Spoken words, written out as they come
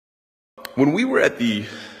When we were at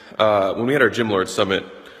when we had our Gym Lord Summit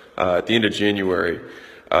at the end of January,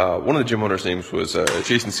 one of the gym owners' names was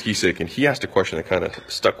Jason Skisick, and he asked a question that kind of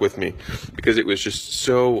stuck with me because it was just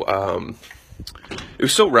so it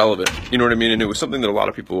was so relevant. You know what I mean? And it was something that a lot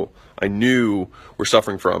of people I knew were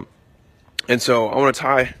suffering from. And so I want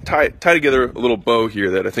to tie together a little bow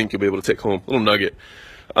here that I think you'll be able to take home, a little nugget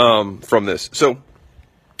from this. So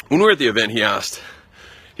when we were at the event,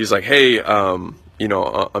 he's like, hey, I'm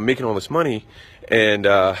making all this money, and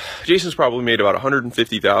Jason's probably made about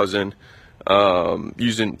 $150,000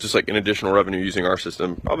 using just like an additional revenue using our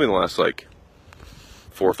system, probably in the last like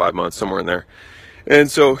 4 or 5 months, somewhere in there. And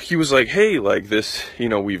so he was like, hey, like this,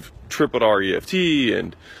 we've tripled our EFT,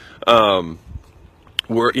 and I'm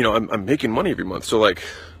making money every month. So like,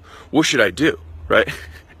 what should I do? Right?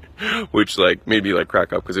 Which like made me like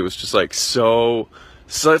crack up, because it was just like, so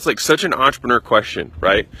it's like such an entrepreneur question,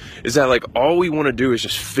 right? Is that like all we want to do is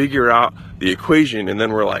just figure out the equation, and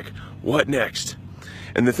then we're like, what next?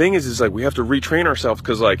 And the thing is like we have to retrain ourselves,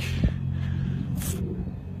 because like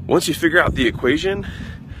once you figure out the equation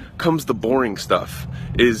comes the boring stuff,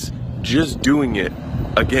 is just doing it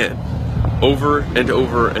again, over and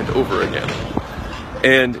over and over again.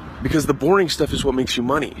 And because the boring stuff is what makes you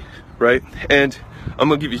money, right? And I'm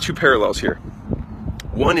gonna give you 2 parallels here.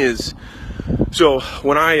 One is, so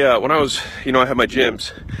when I was, I had my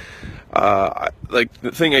gyms, like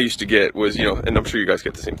the thing I used to get was, and I'm sure you guys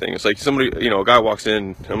get the same thing. It's like somebody, a guy walks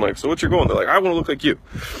in, and I'm like, so what's your goal? And they're like, I want to look like you.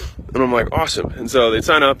 And I'm like, awesome. And so they'd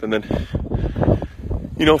sign up, and then,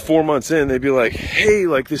 4 months in, they'd be like, hey,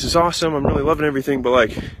 like, this is awesome. I'm really loving everything. But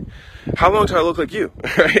like, how long till I look like you?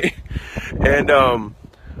 Right? And,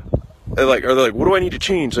 they're like, what do I need to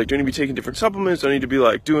change? Like, do I need to be taking different supplements? Do I need to be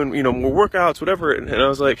like doing, more workouts, whatever? And I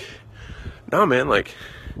was like, no, man, like,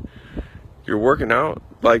 you're working out,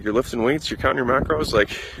 like, you're lifting weights, you're counting your macros,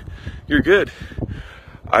 like, you're good.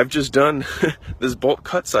 I've just done this bulk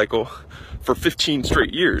cut cycle for 15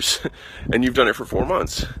 straight years, and you've done it for 4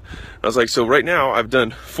 months. I was like, so right now I've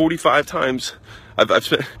done 45 times, I've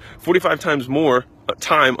spent 45 times more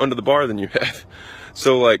time under the bar than you have.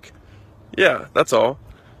 So like, yeah, that's all.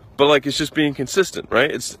 But like, it's just being consistent,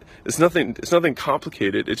 right? It's nothing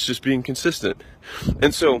complicated. It's just being consistent.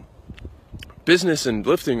 And so business and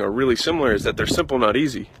lifting are really similar, is that they're simple, not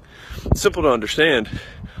easy. Simple to understand,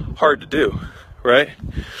 hard to do, right?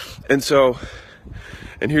 And so,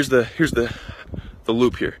 and here's the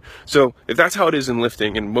loop here. So if that's how it is in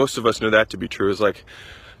lifting, and most of us know that to be true, is like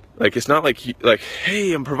it's not like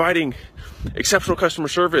hey, I'm providing exceptional customer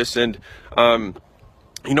service, and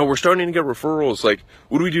we're starting to get referrals. Like,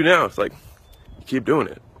 what do we do now? It's like, you keep doing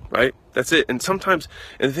it, right? That's it. And sometimes,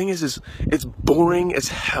 and the thing is it's boring as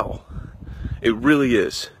hell. It really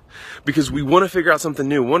is. Because we want to figure out something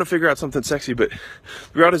new, want to figure out something sexy, but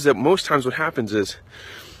the reality is that most times what happens is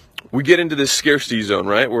we get into this scarcity zone,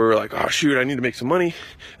 right? Where we're like, oh shoot, I need to make some money.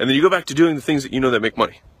 And then you go back to doing the things that that make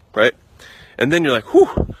money, right? And then you're like,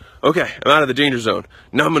 whew, okay, I'm out of the danger zone.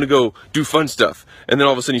 Now I'm going to go do fun stuff. And then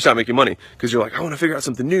all of a sudden you stop making money, because you're like, I want to figure out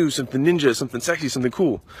something new, something ninja, something sexy, something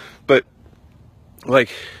cool. But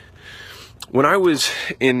like, when I was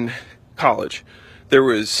in college, there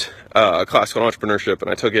was a class called entrepreneurship, and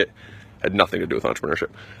I took it. Had nothing to do with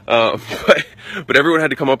entrepreneurship, but everyone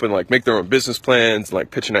had to come up and like make their own business plans and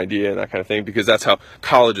like pitch an idea and that kind of thing, because that's how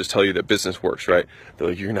colleges tell you that business works, right? They're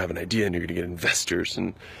like, you're gonna have an idea, and you're gonna get investors,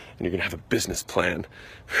 and you're gonna have a business plan.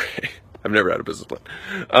 I've never had a business plan,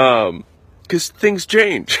 because things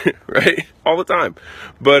change, right, all the time.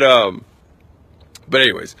 But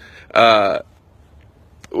anyways, what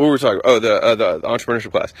were we talking about? Oh, the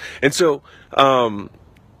entrepreneurship class. And so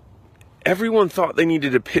everyone thought they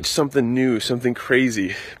needed to pitch something new, something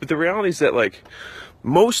crazy. But the reality is that like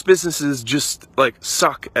most businesses just like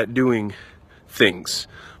suck at doing things.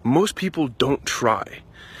 Most people don't try.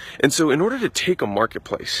 And so in order to take a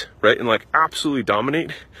marketplace, right, and like absolutely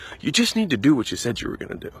dominate, you just need to do what you said you were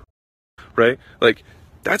going to do, right? Like,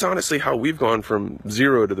 that's honestly how we've gone from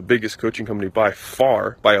 0 to the biggest coaching company by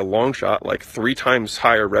far, by a long shot, like 3 times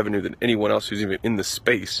higher revenue than anyone else who's even in the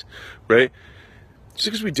space, right? Just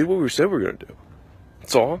because we did what we said we were going to do.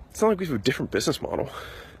 That's all. It's not like we have a different business model.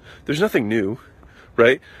 There's nothing new,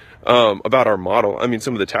 right, about our model. I mean,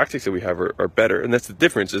 some of the tactics that we have are better, and that's the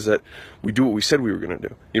difference, is that we do what we said we were going to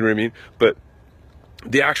do. You know what I mean? But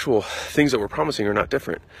the actual things that we're promising are not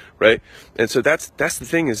different, right? And so that's the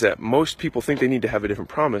thing, is that most people think they need to have a different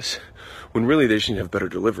promise, when really they just need to have better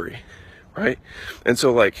delivery, right? And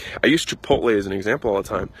so like, I use Chipotle as an example all the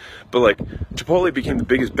time, but like Chipotle became the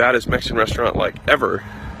biggest, baddest Mexican restaurant like ever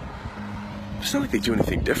it's not like they do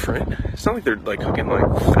anything different. It's not like they're like cooking like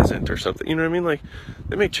pheasant or something. You know what I mean? Like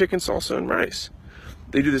they make chicken salsa and rice.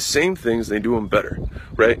 They do the same things, they do them better,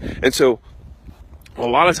 right? And so a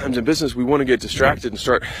lot of times in business, we want to get distracted and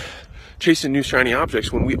start chasing new shiny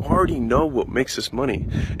objects when we already know what makes us money,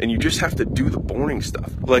 and you just have to do the boring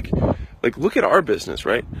stuff. Like look at our business,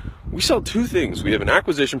 right? We sell two things. We have an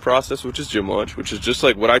acquisition process, which is gym launch, which is just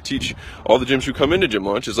like what I teach all the gyms who come into gym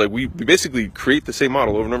launch. Is like we basically create the same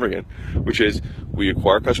model over and over again, which is we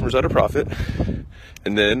acquire customers at a profit,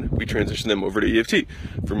 and then we transition them over to EFT.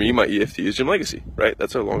 For me, my EFT is Gym Legacy, right?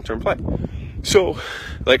 That's our long-term play. So,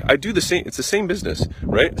 like, I do the same, it's the same business,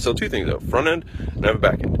 right? I sell two things, though, front end and I have a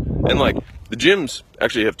back end. And like, the gyms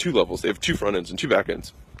actually have two levels. They have two front ends and two back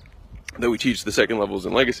ends that we teach. The second level is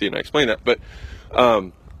in Legacy, and I explain that. But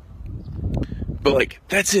like,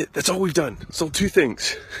 that's it. That's all we've done. Sold two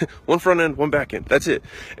things. One front end, one back end. That's it.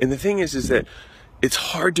 And the thing is that it's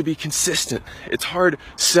hard to be consistent. It's hard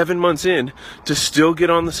 7 months in to still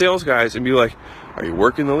get on the sales guys and be like, are you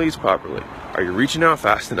working the leads properly? Are you reaching out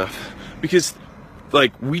fast enough? Because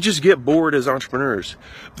like, we just get bored as entrepreneurs.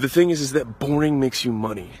 But the thing is that boring makes you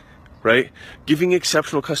money, right? Giving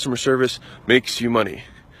exceptional customer service makes you money,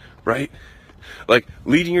 right? Like,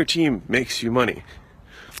 leading your team makes you money.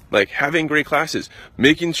 Like, having great classes,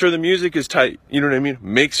 making sure the music is tight, you know what I mean,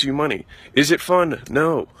 makes you money. Is it fun?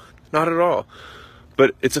 No, not at all.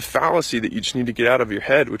 But it's a fallacy that you just need to get out of your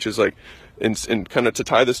head, which is like, and kind of to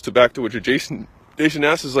tie this back to what Jason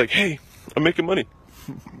asked, is like, hey, I'm making money.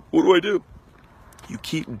 What do I do? You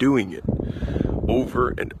keep doing it over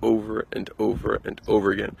and over and over and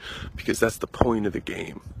over again, because that's the point of the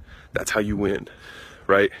game. That's how you win,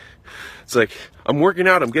 right? It's like, I'm working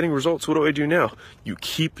out, I'm getting results. What do I do now? You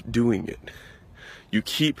keep doing it. You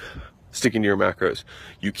keep sticking to your macros.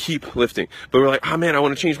 You keep lifting. But we're like, oh man, I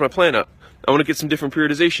want to change my plan up. I want to get some different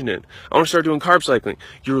periodization in. I want to start doing carb cycling.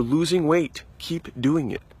 You're losing weight. Keep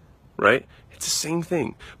doing it, right? It's the same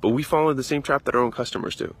thing, but we fall into the same trap that our own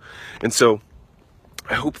customers do. And so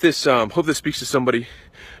I hope this speaks to somebody,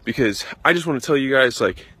 because I just want to tell you guys,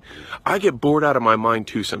 like, I get bored out of my mind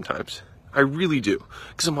too sometimes. I really do.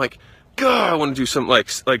 Because I'm like, God, I want to do something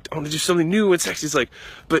like I want to do something new and sexy. It's like,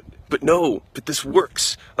 but no, but this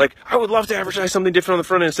works. Like, I would love to advertise something different on the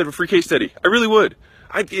front end instead of a free case study. I really would.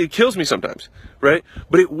 It kills me sometimes, right?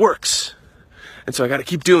 But it works. And so I got to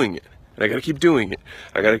keep doing it. And I got to keep doing it.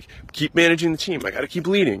 I got to keep managing the team. I got to keep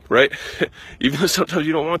leading, right? Even though sometimes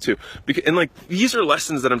you don't want to. And like, these are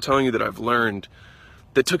lessons that I'm telling you that I've learned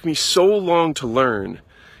that took me so long to learn.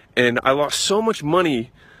 And I lost so much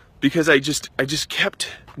money because I just kept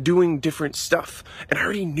doing different stuff. And I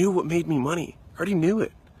already knew what made me money. I already knew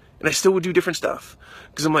it. And I still would do different stuff.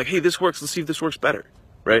 Because I'm like, hey, this works. Let's see if this works better,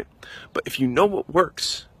 right? But if you know what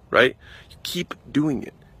works, right, you keep doing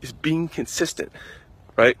it. It's being consistent,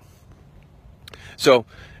 right? So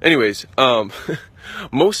anyways,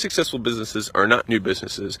 most successful businesses are not new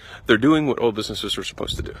businesses. They're doing what old businesses are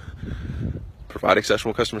supposed to do. Provide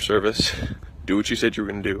exceptional customer service. Do what you said you were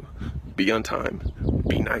going to do. Be on time.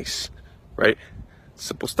 Be nice, right?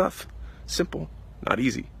 Simple stuff. Simple, not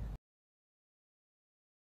easy.